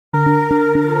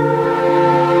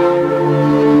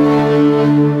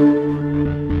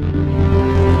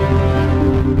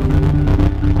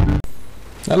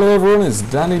everyone, it's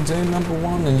Danny Day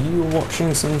 #1 and you are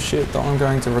watching some shit that I'm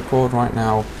going to record right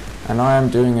now, and I am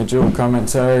doing a dual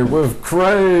commentary with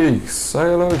Craig. Say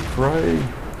hello, Craig.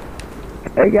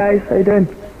 Hey guys, how you doing?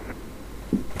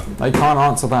 They can't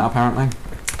answer that apparently,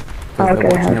 because okay,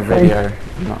 they're watching a video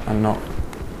and not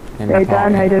in the Hey party.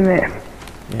 Dan, how you doing, mate?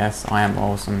 Yes, I am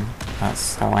awesome.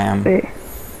 That's how I am. Wait.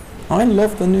 I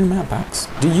love the new map packs.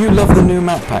 Do you love the new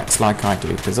map packs like I do?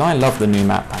 Because I love the new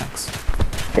map packs.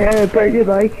 Yeah, they're pretty good,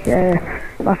 like.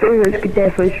 My favourites could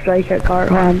definitely strike at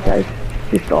karkand. That's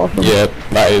just awesome. Yeah,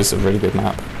 that is a really good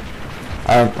map.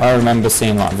 I remember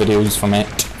seeing like videos from it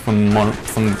from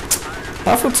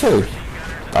BF3.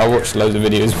 I watched loads of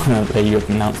videos when they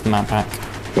announced the map pack.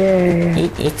 Yeah.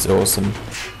 It's awesome.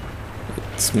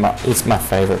 It's my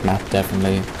favourite map,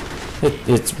 definitely.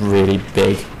 It's really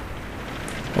big.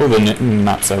 All the new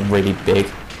maps are really big.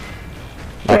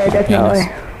 Like Yeah, definitely.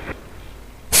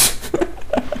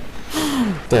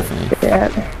 Definitely. Yeah,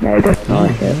 no,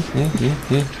 definitely.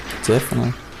 Yeah,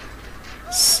 definitely.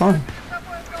 So,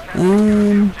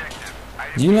 do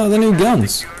you know the new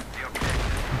guns?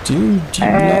 Do you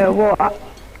know?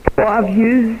 What I've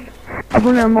used, I've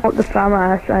only unlocked the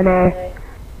FAMAS and I'm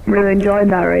really enjoying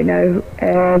that right now.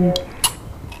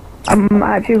 I'm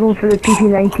actually going for the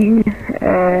PP19.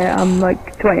 I'm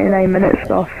like 29 minutes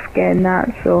off getting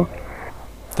that, so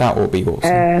That will be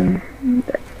awesome.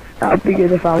 that would be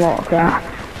good if I unlock that.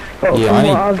 But Yeah, from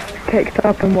what I've picked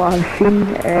up and what I've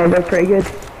seen, they're pretty good.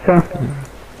 So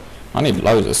I need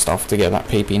loads of stuff to get that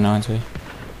PP90.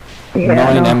 yeah,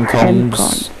 9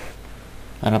 MCOMs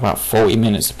and about 40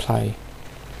 minutes to play.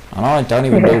 And I don't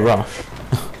even do Rush.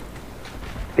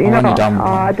 You I've know, only done one.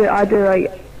 I do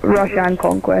like Rush and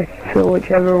Conquest, so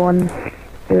whichever one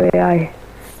really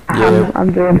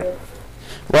I'm doing.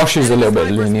 Rush is a little bit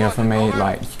linear for me,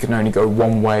 like you can only go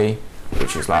one way,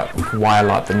 which is like why I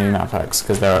like the new map packs,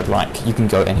 because they're like, you can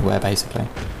go anywhere basically.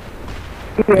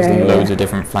 There's loads of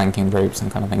different flanking groups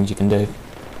and kind of things you can do.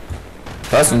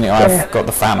 Personally, I've got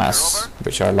the FAMAS,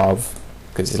 which I love,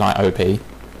 because it's like OP.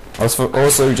 I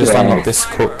also just unlocked this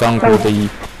gun called the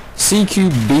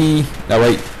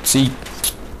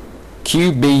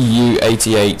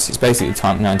CQBU88. It's basically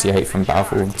Type 98 from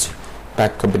Battlefield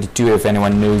Bad Company 2, if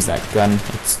anyone knows that gun.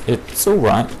 It's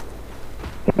alright.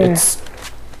 It's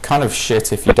kind of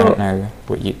shit if you don't know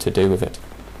what to do with it.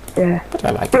 Yeah. But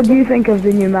I like it. What do you think of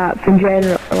the new maps in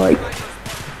general? Like,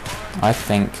 I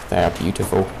think they are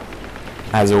beautiful,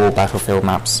 as all Battlefield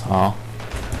maps are.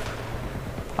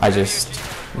 I just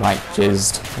like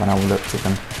jizzed when I looked at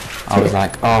them. I was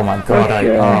like, oh my god,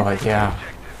 oh yeah.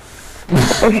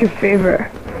 what's your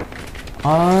favourite?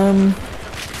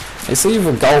 It's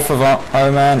either Gulf of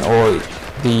Oman or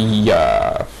the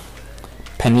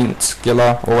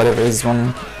Peninsula or whatever it is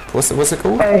one. What's it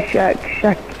called?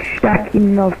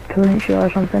 Shaking of Peninsula or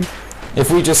something. If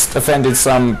we just offended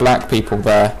some black people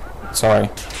there, sorry.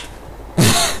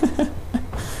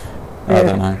 I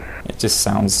don't know. It just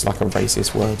sounds like a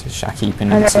racist word, Shaki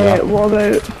Peninsula. And what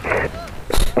about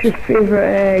your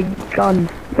favourite gun?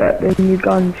 The new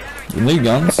guns? The new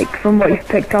guns? Like from what you've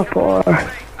picked up or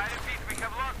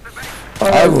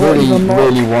I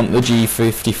really want the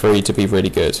G53 to be really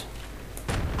good.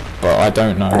 But I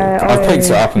don't know. I picked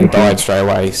it up and died straight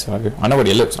away, so I know what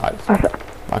it looks like. But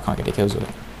I can't get any kills with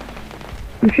it.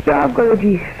 I'm sure I've got a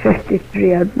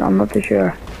G53, I'm not too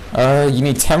sure. You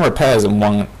need 10 repairs and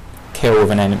 1 kill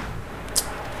with an enemy.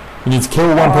 You need to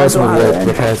kill one person with a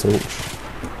repair torch.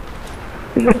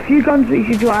 There's a few guns that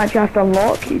you don't actually have to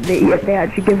unlock, they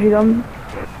actually give you them.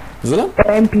 Is it that? The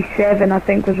MP7 I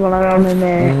think was one of them, and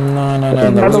No,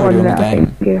 that was already on the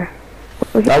game.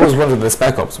 That was one of the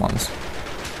Spec Ops ones.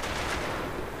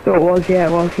 So it was, yeah.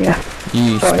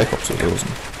 Spec Ops was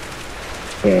awesome.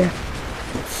 Yeah.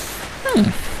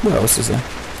 What else is there?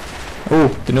 Oh,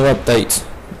 the new update.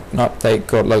 An update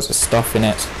got loads of stuff in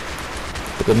it.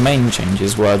 But the main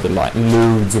changes were the like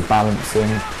loads of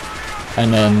balancing.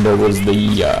 And then there was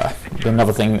the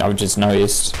another thing I just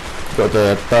noticed. Got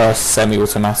the burst,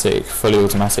 semi-automatic, fully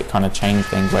automatic kind of chain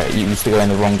thing where it used to go in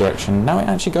the wrong direction. Now it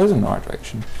actually goes in the right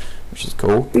direction, which is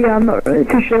cool. Yeah, I'm not really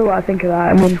too sure what I think of that.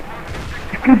 I mean,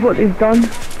 it's good what they've done,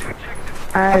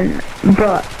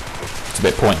 but it's a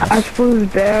bit pointless. I suppose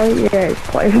it's a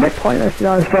bit pointless to be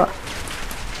honest, but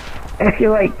if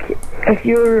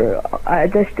you're at a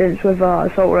distance with an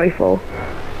assault rifle,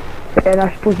 then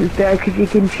I suppose it's better because you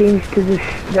can change to the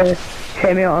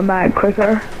semi-automatic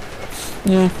quicker.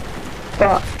 Yeah.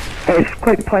 But it's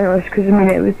quite pointless because I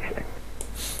mean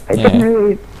it didn't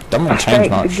really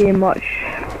affect the game much.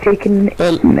 It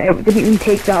didn't even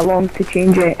take that long to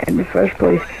change it in the first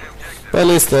place. But at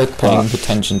least they're paying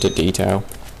attention to detail.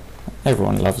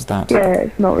 Everyone loves that. Yeah,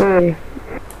 it's not really.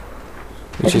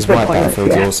 Which is why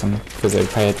Battlefield's awesome, because they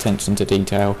pay attention to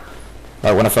detail.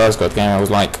 Like when I first got the game, I was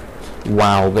like,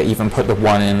 wow, they even put the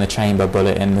 1 in the chamber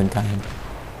bullet in the game.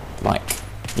 Like,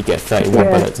 you get 31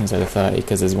 bullets instead of 30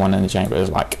 because there's 1 in the chamber. It's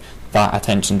like, that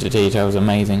attention to detail is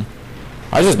amazing.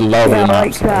 I just love the maps. I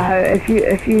like that, how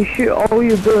if you shoot all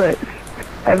your bullets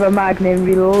out of a mag and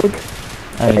reload,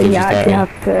 then you actually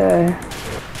have to,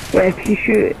 if you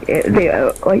shoot it,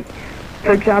 like,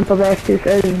 for example, the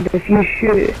F2000,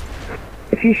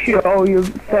 if you shoot all your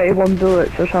 31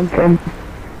 bullets or something,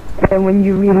 then when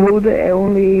you reload it, it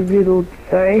only reloads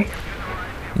 30.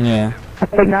 Yeah. I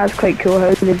think that's quite cool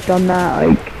how they've done that,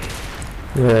 like,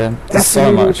 yeah, there's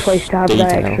so much twice to have detail.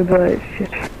 that extra bullets.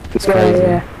 It's crazy.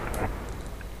 Yeah.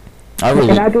 I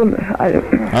really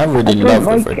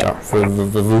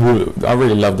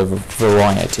love the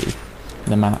variety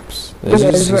in the maps.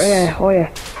 There's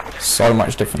so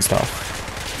much different stuff.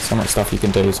 So much stuff you can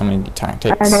do, so many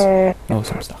tactics,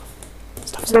 awesome stuff.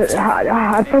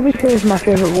 I'd probably say it's my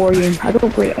favourite war game. I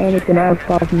don't play anything else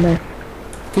apart from this.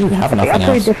 You have nothing else. I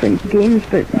play different games,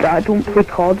 but I don't play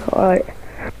COD.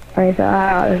 This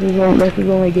is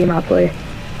the only game I play.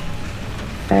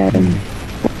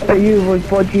 But you,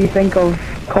 what do you think of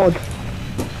COD?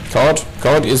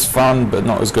 COD is fun, but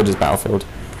not as good as Battlefield.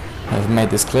 I've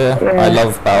made this clear. Yeah. I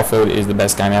love Battlefield, it is the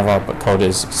best game ever, but COD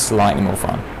is slightly more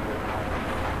fun.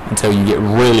 Until you get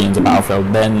really into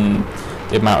Battlefield, then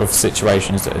the amount of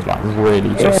situations that is like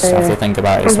really just have to think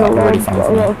about, it's like really fun for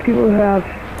me. A lot of people who have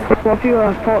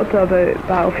talked about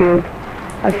Battlefield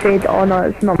have said, oh no,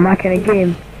 it's not my kind of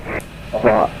game.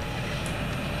 But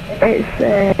it's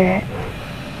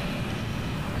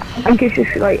I think it's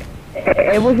just like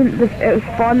it wasn't this. It was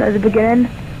fun at the beginning,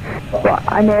 but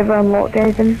I never unlocked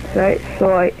anything, right? So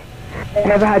like I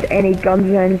never had any guns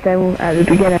or anything at the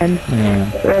beginning.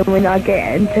 Yeah. So when I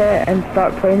get into it and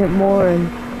start playing it more and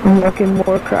unlocking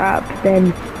more crap,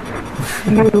 then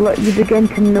you begin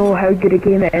to know how good a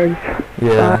game it is.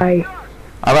 Yeah.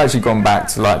 I've actually gone back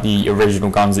to like the original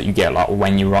guns that you get like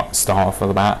when you start off with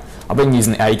the bat. I've been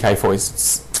using the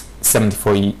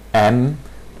AK-74M,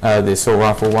 the assault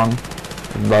rifle one,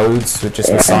 loads with just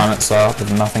the silencer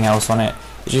with nothing else on it.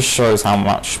 It just shows how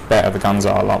much better the guns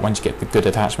are, like once you get the good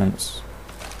attachments.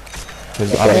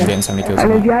 Because I've been getting so many kills.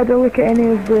 And have you had a look at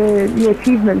any of the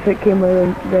achievements that came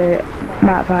with the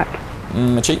map pack?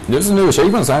 There's some new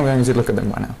achievements, I'm going to look at them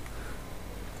right now.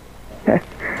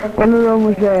 One of them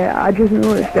was, I just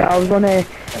noticed that I was on a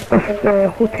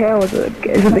hotel, is it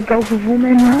the Gulf of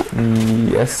Oman map?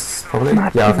 Yes, probably.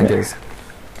 Yeah, I think it is.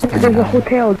 There's a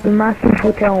hotel, the massive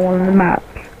hotel on one of the maps.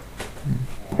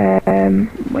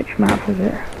 Which map was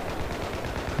it?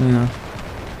 Yeah.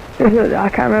 I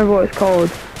can't remember what it's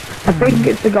called. I think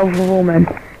it's the Gulf of Oman,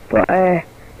 but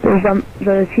there's an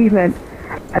achievement,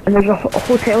 and there's a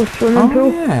hotel swimming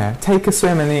pool. Oh yeah, take a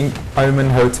swim in the Oman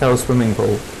Hotel swimming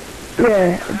pool.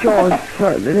 Yeah, Jaws.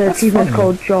 The achievement's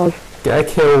called Jaws. Get a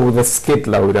kill with a skid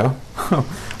loader.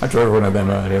 I drove one of them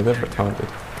earlier, they're retarded.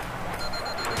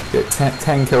 Get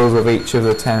 10 kills with each of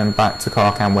the 10 back to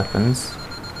karkand weapons.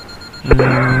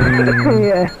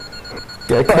 Yeah.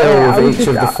 Get a kill with each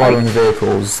of the following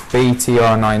vehicles: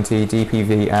 BTR-90,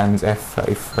 DPV and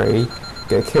F33.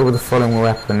 Get a kill with the following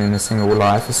weapon in a single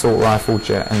life: assault rifle,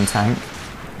 jet and tank.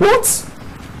 What?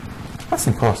 That's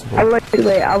impossible. I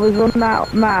was on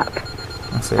that map,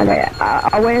 and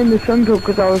I went in the swim pool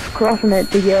because I was crossing it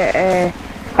to get,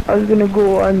 I was going to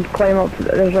go and climb up,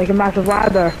 there's like a massive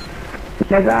ladder,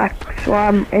 and as I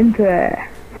swam into it,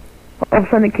 all of a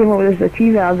sudden it came up with this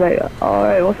achievement. I was like,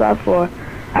 alright, what's that for?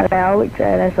 And then I looked at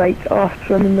it and it's like, oh,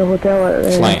 swim in the hotel.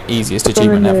 It's like easiest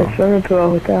achievement ever. Swimming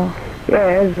pool hotel. Yeah,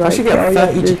 it is. Like, I should get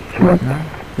 30 G's.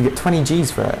 You get 20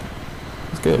 G's for it.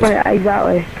 That's good.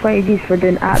 Exactly. 20 G's for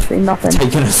doing absolutely nothing.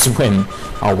 Taking a swim.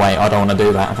 Oh wait, I don't want to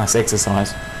do that. That's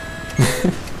exercise.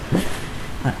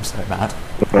 I'm so bad.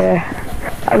 Yeah.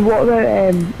 And what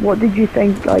about, what did you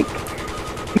think, like,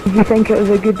 did you think it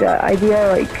was a good idea,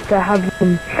 like, to have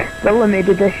the limited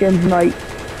edition, like,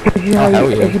 because you know,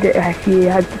 if you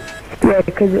had,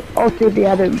 because also they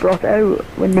hadn't brought it out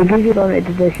when they gave you the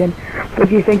limited edition, but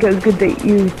do you think it was good that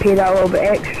you paid a little bit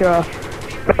extra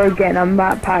for getting a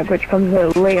map pack which comes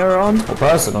out later on? Well,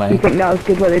 personally, do you think that was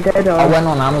good what they did? Or? I went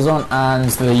on Amazon and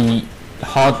the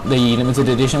limited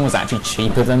edition was actually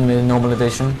cheaper than the normal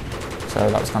edition, so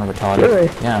that was kind of retarded. Really?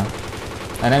 Yeah.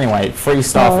 And anyway, free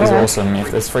stuff is awesome.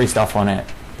 If there's free stuff on it,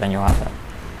 then you'll have it.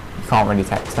 You can't really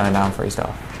turn down free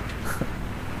stuff.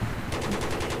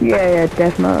 Yeah,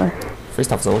 definitely. Free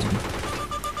stuff's awesome.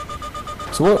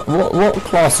 So what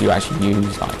class do you actually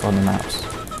use, like, on the maps?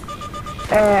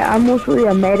 I'm mostly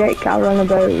a medic. I run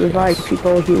about, revive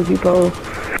people, heal people,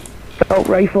 assault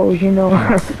rifles, you know.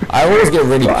 I always get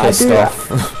really But pissed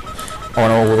off on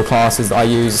all the classes that I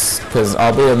use, because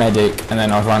I'll be a medic and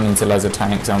then I'll run into loads of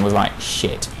tanks and I was like,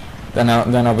 shit. Then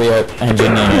I'll be an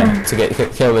engineer to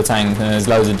kill the tank, and there's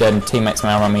loads of dead teammates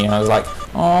around me, and I was like,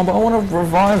 oh, but I want to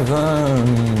revive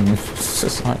them. It's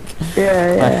just like,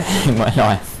 I hate my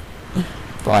life.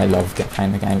 But I love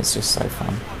playing the game. It's just so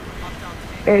fun.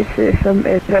 It's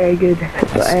very good. We're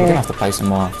gonna have to play some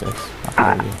more after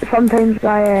this. Sometimes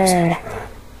I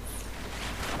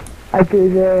do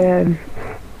the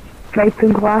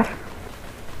sniping class.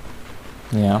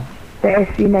 Yeah. The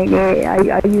SC98,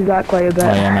 I use that quite a bit.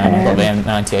 Oh yeah, man, I've got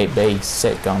the M98B,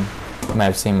 sick gun. You may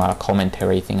have seen my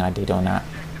commentary thing I did on that.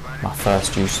 My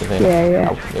first use of it. Yeah.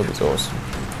 Oh, it was awesome.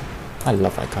 I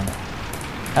love that gun. It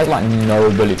has like no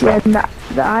bullet drop. Yeah,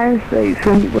 the iron sights,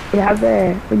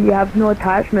 when you have no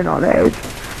attachment on it,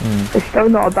 it's still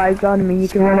not a bad gun. I mean, you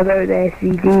can run about the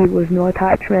SVD with no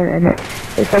attachment, and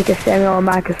it's like a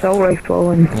semi-automatic assault rifle,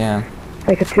 and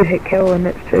like a 2-hit kill, and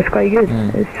it's quite good.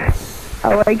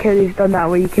 I like how they've done that,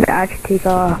 where you can actually take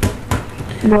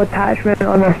no attachment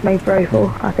on a sniper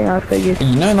rifle. I think that's quite good.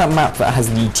 You know that map that has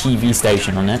the TV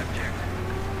station on it?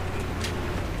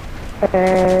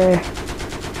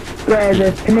 Yeah,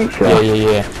 the peninsula.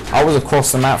 Yeah. I was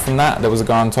across the map from that. There was a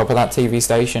guy on top of that TV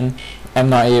station.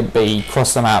 M98B,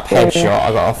 cross the map, headshot.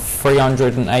 I got a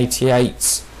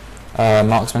 388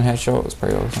 marksman headshot. It was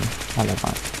pretty awesome. I love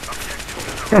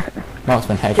that.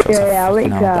 Marksman headshot. Yeah, I like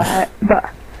that. But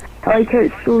I like how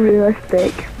it's so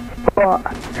realistic, but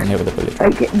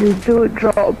like the bullet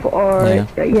drop or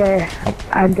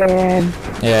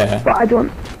but I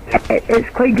don't. It's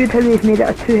quite good how they've made it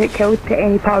a 2-hit kill to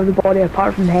any part of the body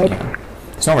apart from the head. Yeah.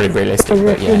 It's not really realistic,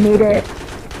 but they made it.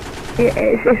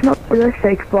 It's not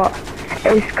realistic, but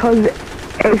it's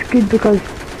good because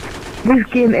this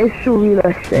game is so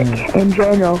realistic in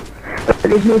general. But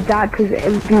they've made that because it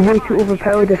would be way too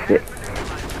overpowered if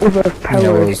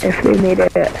they made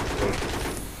it.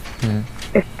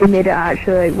 If they made it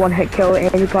actually like 1-hit kill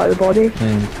at any part of the body.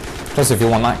 Plus, if you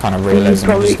want that kind of realism,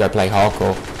 you just go play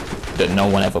hardcore that no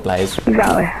one ever plays.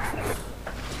 Exactly.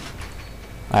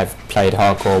 I've played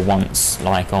hardcore once,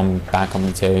 like on Bad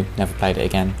Company 2. Never played it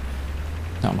again.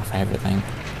 Not my favourite thing.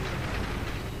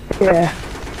 Yeah.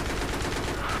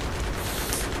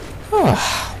 Oh,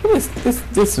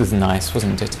 this was nice,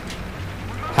 wasn't it?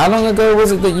 How long ago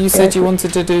was it that you said you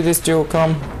wanted to do this dual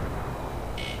com?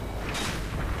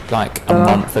 Like a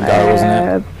month ago, wasn't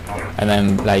it? And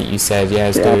then like you said, yeah,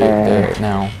 let's do it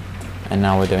now. And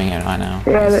now we're doing it right now.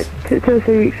 Yeah, like 2 or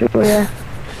 3 weeks ago, yeah.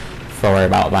 Sorry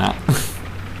about that.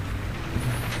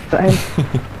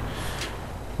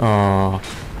 Oh,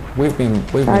 we've been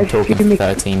talking for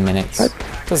 13 minutes.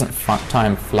 Doesn't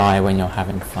time fly when you're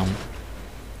having fun?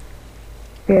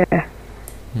 Yeah.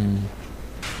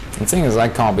 The thing is, I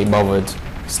can't be bothered.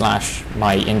 /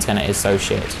 my internet is so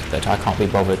shit that I can't be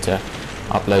bothered to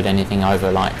upload anything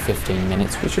over like 15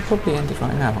 minutes. We should probably end it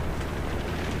right now.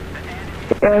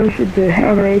 Yeah, we should do.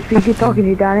 Anyway, it's been good talking to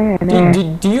you, Danny.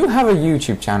 And, do you have a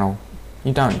YouTube channel?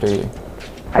 You don't, do you?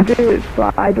 I do,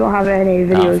 but I don't have any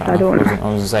videos. I don't.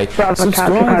 I was going to say,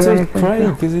 subscribe to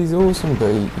Craig because he's awesome,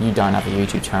 but you don't have a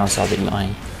YouTube channel, so I'll be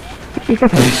lying. You can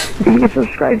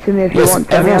subscribe to me if you want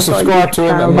to. Everyone subscribe to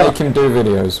him and make him do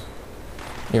videos.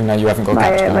 Even though you haven't got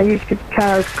capture card. My YouTube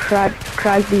channel is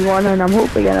Cragd1, and I'm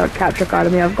hopefully getting a capture card. I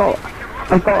mean, I've got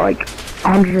like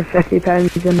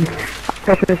 £150 and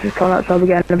Christmas is coming up, so I'll be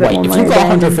getting a bit more money. If you've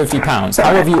got £150,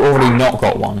 how have you already not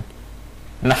got one?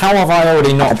 And how have I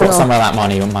already not got some of that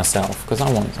money on myself? Because I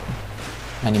want some.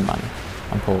 Any money.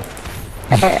 I'm poor.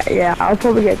 Yeah, I'll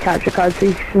probably get capture cards so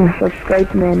you can subscribe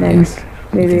to me and then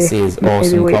maybe, you can see his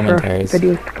awesome wait commentaries. For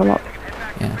videos to come up.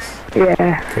 Yes.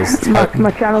 Yeah.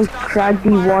 My channel's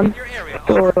Cragd1,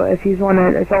 so if you want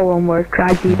to, it's all one word,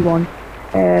 Cragd1.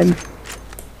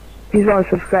 If you want to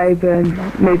subscribe and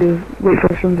maybe wait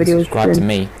for some videos. Subscribe to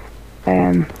me.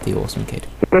 The awesome kid.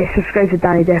 Yeah, subscribe to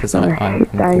Danny definitely.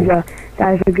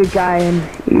 Danny's a good guy and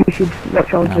you should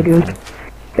watch all his videos.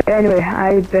 So anyway,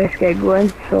 I best get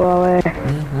going, so I'll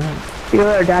see you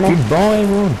later, Danny. Goodbye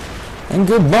everyone. And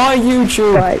goodbye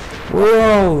YouTube. Bye. We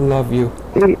all love you.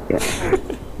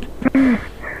 Yeah.